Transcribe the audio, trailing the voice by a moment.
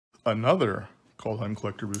another Kaldheim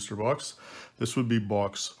Collector Booster Box. This would be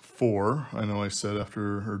box 4. I know I said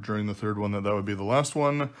after or during the third one that that would be the last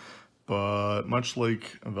one, but much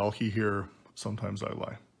like Valky here, sometimes I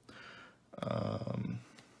lie.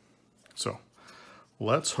 So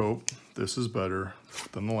let's hope this is better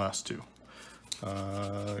than the last two.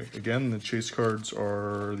 Again, the chase cards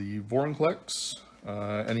are the Vorinclex,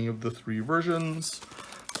 any of the 3 versions,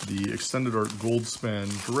 the Extended Art Goldspan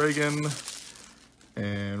Dragon,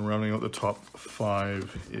 and rounding out the top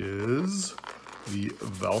 5 is the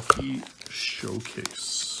Valky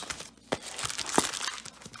Showcase.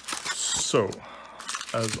 So,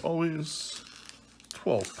 as always,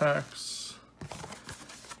 12 packs,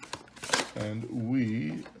 and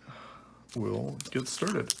we will get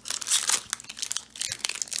started.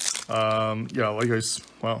 Yeah,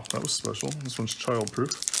 wow, that was special. This one's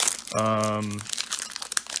childproof.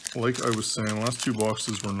 Like I was saying, the last 2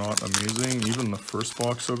 boxes were not amazing. Even the first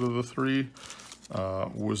box out of the 3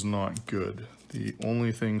 was not good. The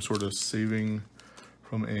only thing sort of saving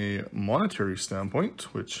from a monetary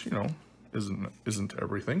standpoint, which, you know, isn't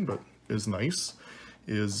everything, but is nice,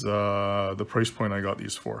 is the price point I got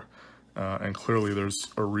these for. And clearly there's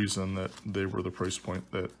a reason that they were the price point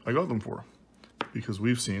that I got them for, because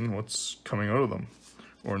we've seen what's coming out of them.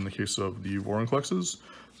 Or in the case of the Vorinclexes,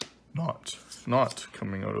 not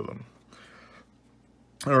coming out of them.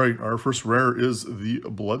 All right, our first rare is the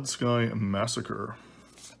Blood Sky Massacre,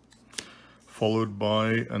 followed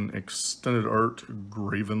by an Extended Art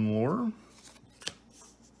Gravenlore.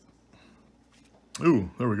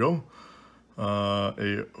 Ooh, there we go.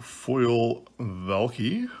 A foil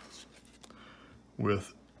Valky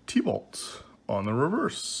with T-Bolt on the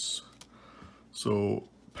reverse. So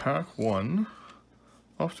pack 1,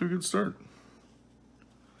 off to a good start.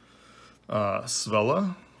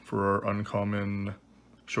 Svella for our uncommon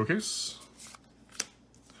showcase.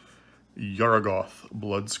 Yaragoth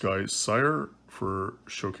Blood Sky Sire for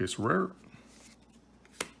showcase rare.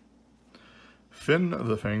 Finn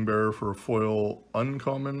the Fangbearer for a foil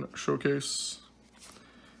uncommon showcase.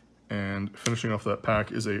 And finishing off that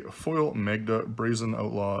pack is a foil Magda Brazen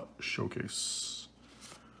Outlaw showcase.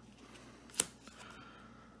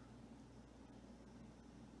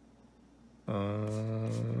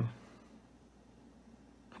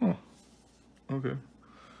 Okay.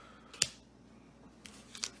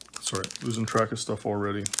 Sorry, losing track of stuff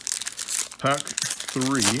already. Pack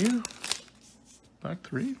 3. Pack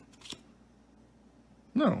 3?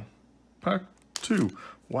 No. Pack 2.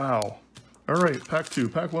 Wow. Alright, pack 2.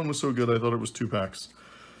 Pack 1 was so good I thought it was 2 packs.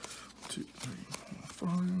 2, 3,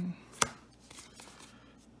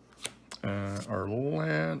 5. Our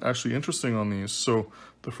land. Actually, interesting on these. So,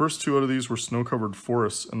 the first 2 out of these were snow-covered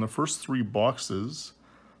forests, and the first 3 boxes,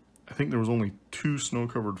 I think there was only 2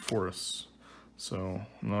 snow-covered forests. So,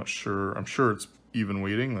 I'm not sure. I'm sure it's even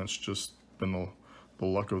weighting. That's just been the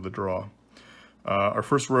luck of the draw. Our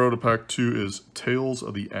first rare out of pack 2 is Tales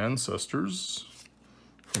of the Ancestors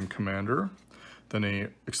from Commander. Then a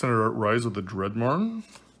Extended Art Rise of the Dreadmarn.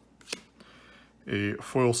 A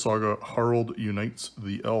foil saga Harald Unites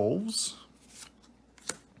the Elves.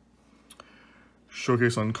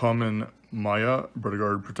 Showcase uncommon Maya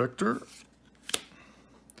Bredegard Protector.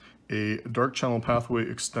 A Dark Channel Pathway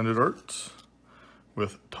Extended Art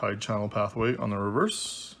with Tide Channel Pathway on the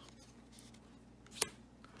reverse.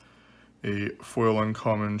 A foil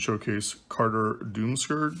uncommon showcase Carter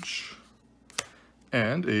Doomscourge.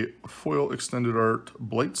 And a foil Extended Art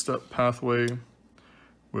Blightstep Pathway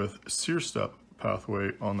with Searstep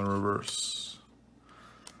Pathway on the reverse.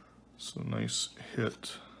 So nice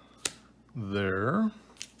hit there.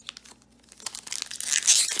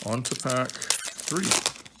 On to pack 3.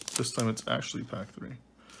 This time it's actually pack 3.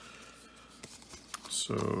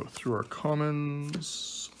 So through our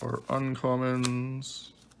commons, our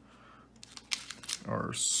uncommons,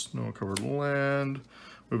 our snow-covered land.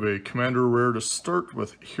 We have a Commander rare to start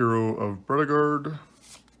with Hero of Bredegard.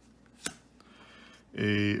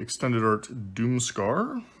 A Extended Art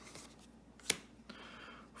Doomscar.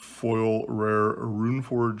 Foil rare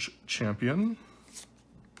Runeforge Champion.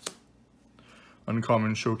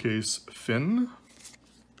 Uncommon showcase Finn.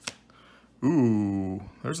 Ooh,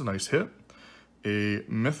 there's a nice hit. A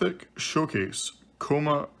Mythic showcase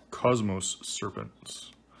Coma Cosmos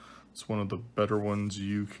Serpent. It's one of the better ones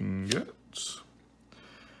you can get.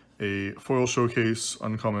 A foil showcase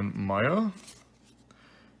uncommon Maya.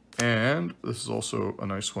 And this is also a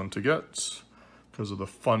nice one to get because of the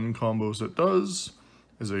fun combos it does,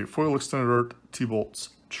 is a foil Extended Art T-Bolt's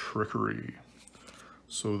Trickery.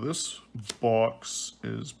 So this box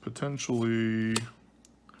is potentially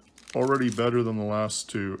already better than the last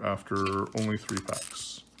 2 after only 3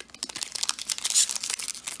 packs.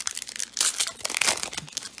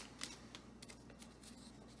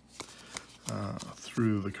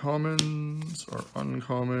 through the commons, our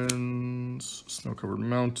uncommons, Snow-Covered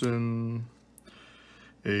Mountain.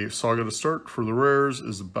 A saga to start for the rares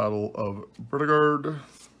is the Battle of Bredegard.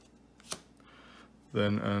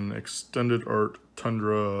 Then an extended art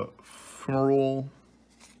Tundra Fumarole.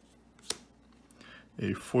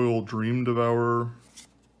 A foil Dream Devourer.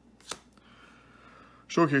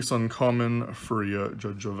 Showcase uncommon Furia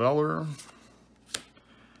Judge of Valor.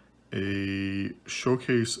 A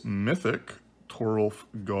showcase mythic Torolf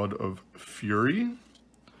God of Fury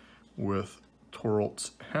with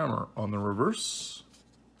Torolf's Hammer on the reverse.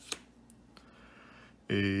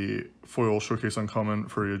 A foil showcase uncommon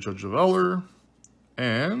Furia Judge of Valor.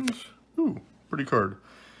 And, ooh, pretty card.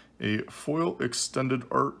 A foil extended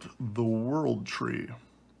art The World Tree.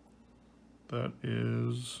 That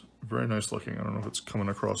is very nice looking. I don't know if it's coming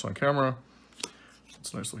across on camera.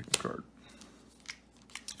 It's a nice looking card.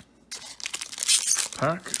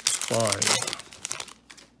 Pack 5.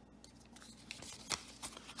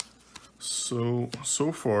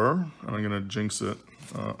 So far, and I'm gonna jinx it,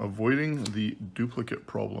 avoiding the duplicate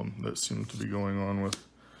problem that seemed to be going on with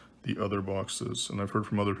the other boxes. And I've heard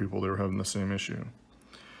from other people they were having the same issue.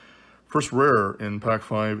 First rare in pack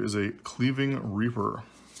 5 is a Cleaving Reaper.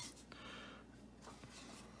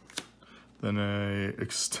 Then a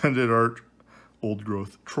extended art Old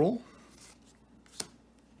Growth Troll.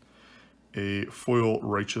 A foil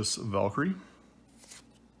Righteous Valkyrie.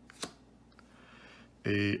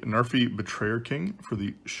 A Narfi Betrayer King for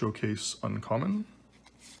the showcase uncommon.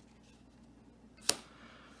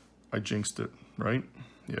 I jinxed it, right?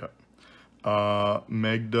 Yeah.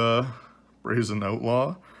 Magda Brazen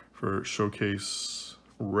Outlaw for showcase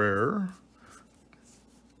rare.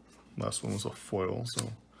 Last one was a foil,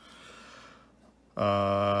 so.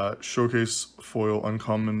 Showcase foil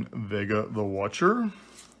uncommon Vega the Watcher.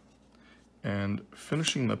 And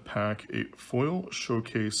finishing the pack, a foil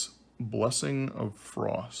showcase Blessing of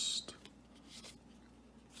Frost.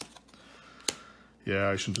 Yeah,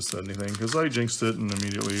 I shouldn't have said anything because I jinxed it and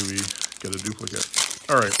immediately we get a duplicate.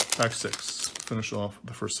 All right, pack 6. Finish off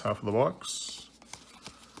the first half of the box.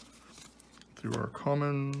 Through our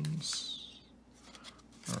commons,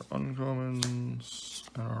 our uncommons,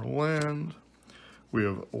 and our land. We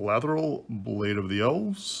have Lateral Blade of the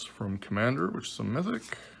Elves from Commander, which is a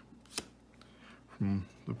mythic. From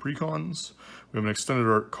the precons. We have an extended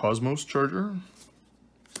art Cosmos Charger.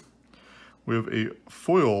 We have a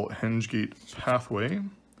foil Hengegate Pathway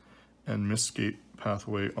and Mistgate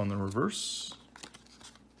Pathway on the reverse.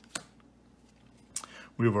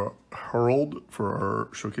 We have a Herald for our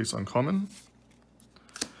showcase uncommon.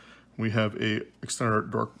 We have a extended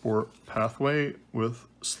art Darkboar Pathway with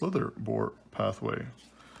Slitherboar Pathway.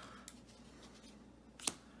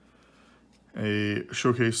 A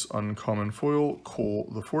showcase uncommon foil, Cole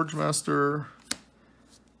the Forge Master,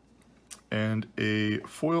 and a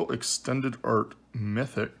foil extended art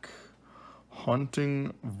mythic,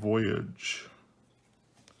 Haunting Voyage.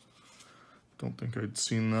 Don't think I'd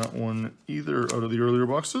seen that one either out of the earlier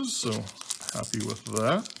boxes, so happy with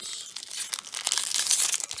that.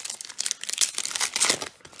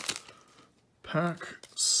 Pack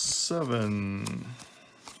 7.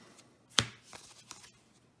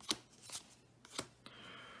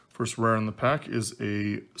 First rare in the pack is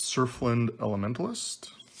a Surfland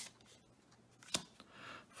Elementalist,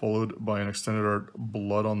 followed by an extended art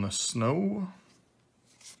Blood on the Snow,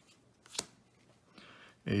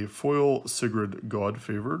 a foil Sigrid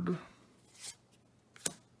God-Favored,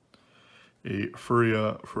 a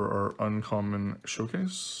Furia for our uncommon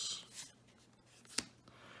showcase,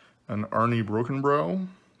 an Arnie Brokenbrow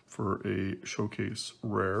for a showcase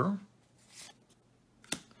rare,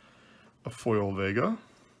 a foil Vega,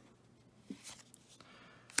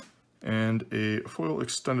 and a foil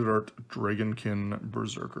extended art Dragonkin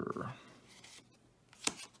Berserker.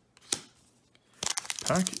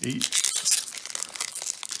 Pack 8.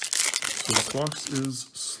 So this box is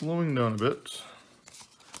slowing down a bit,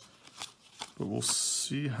 but we'll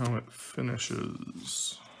see how it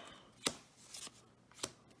finishes.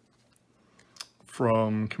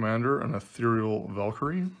 From Commander, an Ethereal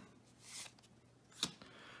Valkyrie,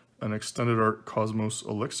 an extended art Cosmos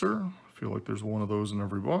Elixir. I feel like there's one of those in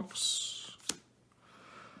every box.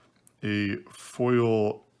 A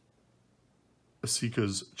foil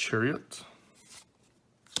Asika's Chariot.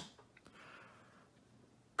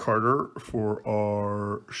 Carter for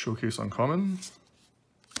our showcase uncommon.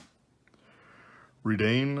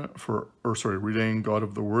 Redain God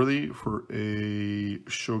of the Worthy for a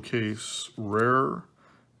showcase rare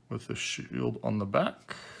with a shield on the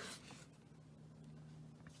back.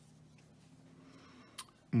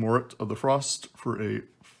 Morit of the Frost for a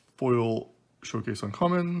foil Showcase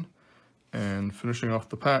Uncommon. And finishing off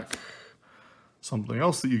the pack, something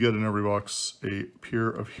else that you get in every box, a Peer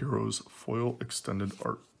of Heroes foil extended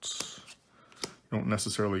art. You don't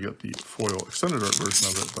necessarily get the foil extended art version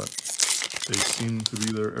of it, but they seem to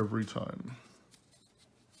be there every time.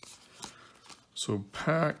 So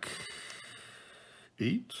pack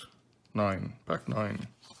 9, pack 9.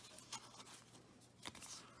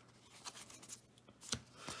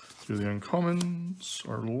 Through the uncommons,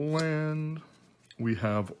 our land. We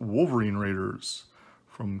have Wolverine Raiders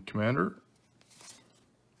from Commander.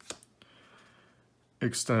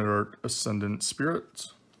 Extended Art Ascendant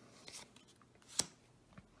Spirit.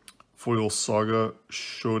 Foil Saga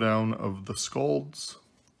Showdown of the Skalds.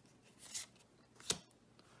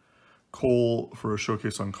 Cole for a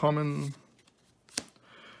Showcase Uncommon.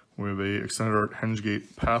 We have a Extended Art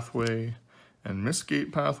Hengegate Pathway and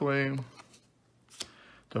Mistgate Pathway.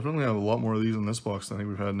 Definitely have a lot more of these in this box than I think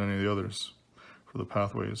we've had in any of the others for the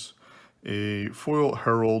pathways. A Foil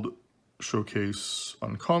Herald Showcase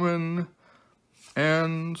Uncommon,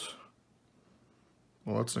 and,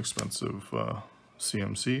 well, that's an expensive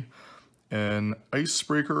CMC. An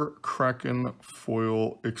Icebreaker Kraken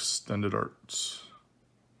Foil Extended Arts.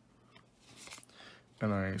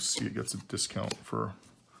 And I see it gets a discount for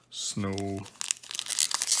snow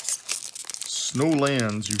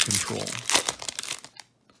lands you control.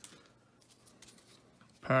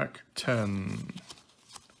 Pack 10.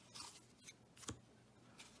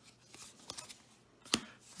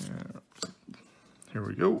 Yeah. Here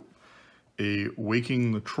we go. A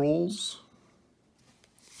Waking the Trolls.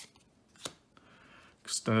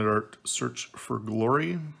 Extended Art Search for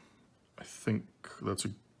Glory. I think that's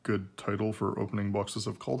a good title for opening boxes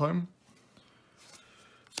of Kaldheim.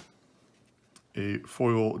 A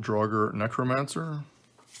Foil Draugr Necromancer.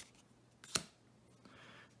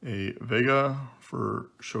 A Vega for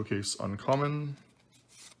Showcase Uncommon.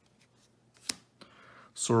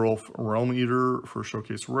 Sorulf Realm Eater for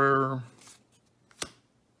Showcase Rare.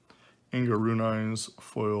 Inga Runai's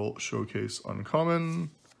Foil Showcase Uncommon.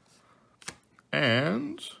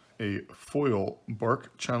 And a Foil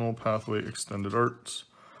Bark Channel Pathway Extended Art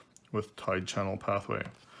with Tide Channel Pathway.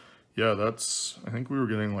 Yeah, that's, I think we were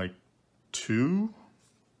getting like 2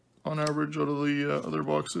 on average out of the other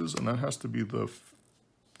boxes, and that has to be the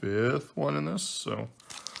 5th one in this, so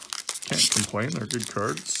can't complain. They're good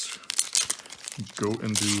cards. Go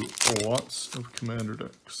and do lots of Commander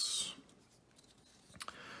decks.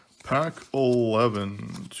 Pack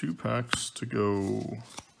 11, 2 packs to go.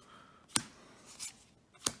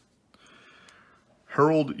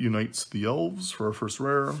 Herald Unites the Elves for our first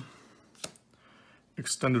rare.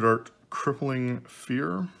 Extended Art Crippling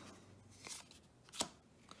Fear.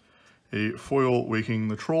 A Foil Waking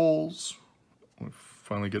the Trolls. We're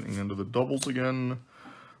finally getting into the doubles again.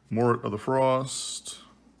 Mort of the Frost.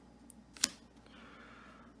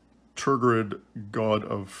 Tergrid God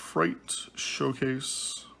of Fright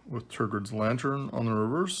Showcase with Tergrid's Lantern on the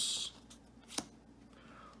reverse.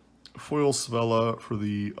 Foil Svella for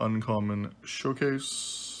the Uncommon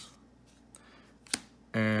Showcase.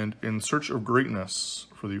 And In Search of Greatness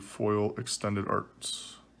for the Foil Extended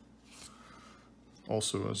Arts.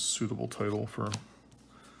 Also a suitable title for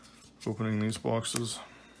opening these boxes.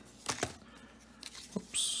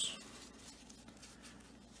 Oops.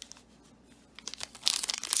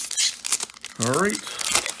 Alright,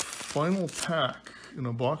 final pack in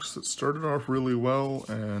a box that started off really well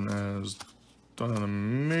and has done an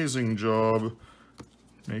amazing job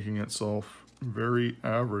making itself very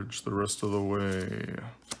average the rest of the way.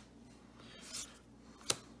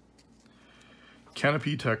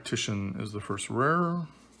 Canopy Tactician is the first rare.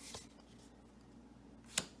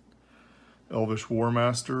 Elvish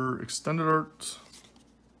Warmaster Extended Art.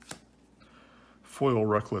 Foil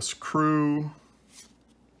Reckless Crew.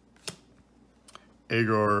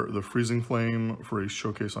 Agar the Freezing Flame for a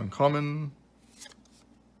Showcase Uncommon.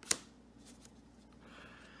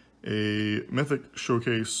 A Mythic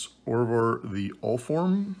Showcase Orvar the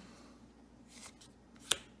Allform.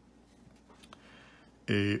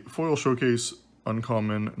 A Foil Showcase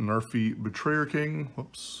Uncommon Narfi Betrayer King.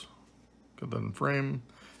 Whoops. Got that in frame.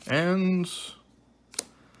 And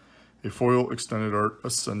a Foil Extended Art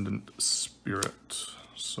Ascendant Spirit.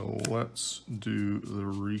 So let's do the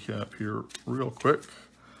recap here real quick.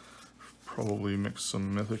 Probably mix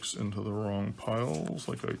some mythics into the wrong piles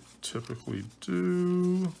like I typically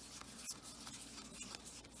do.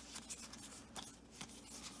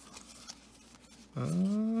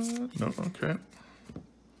 No, okay.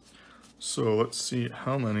 So let's see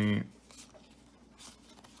how many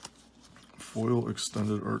foil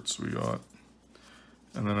extended arts we got.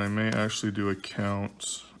 And then I may actually do a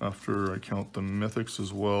count after I count the mythics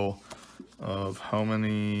as well of how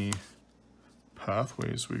many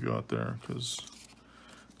pathways we got there, because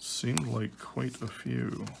it seemed like quite a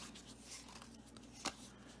few.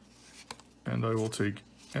 And I will take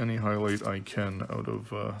any highlight I can out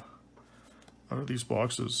of these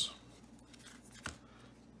boxes.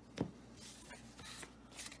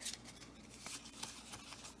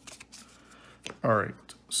 All right,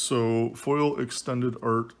 so foil extended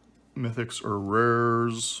art mythics or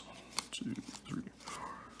rares. 2, 3, 4,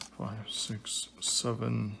 5, 6,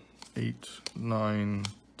 7, 8, 9,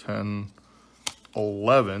 10,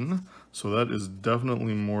 11. So that is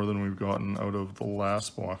definitely more than we've gotten out of the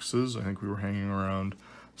last boxes. I think we were hanging around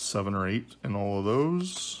 7 or 8 in all of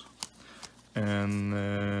those. And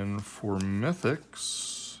then for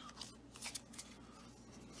mythics,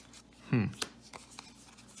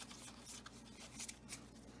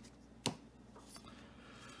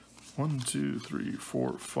 1, 2, 3,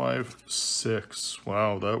 4, 5, 6.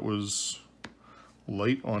 Wow, that was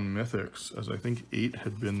light on mythics, as I think 8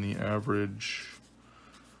 had been the average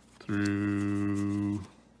through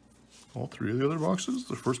all 3 of the other boxes.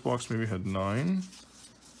 The first box maybe had 9.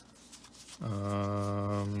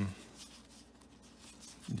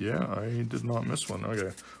 Yeah, I did not miss one.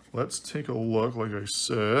 Okay, let's take a look, like I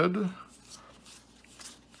said,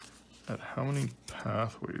 at how many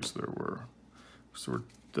pathways there were. Because there were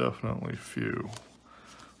definitely few.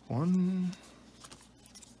 1,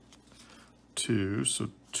 2, so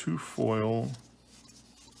 2 foil,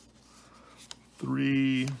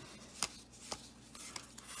 3,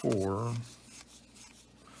 4,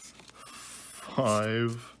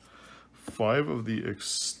 5, 5 of the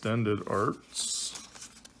extended arts.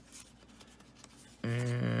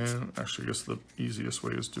 And actually, I guess the easiest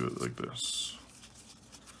way is do it like this.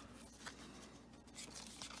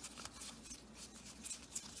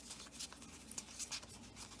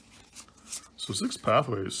 So 6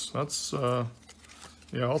 pathways. That's, yeah,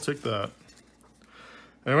 I'll take that.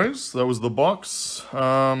 Anyways, that was the box.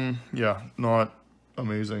 Yeah, not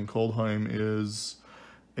amazing. Kaldheim is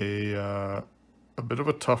a bit of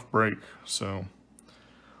a tough break. So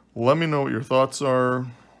let me know what your thoughts are.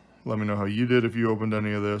 Let me know how you did if you opened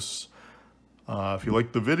any of this. If you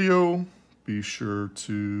liked the video, be sure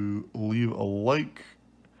to leave a like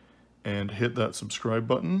and hit that subscribe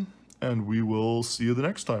button, and we will see you the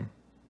next time.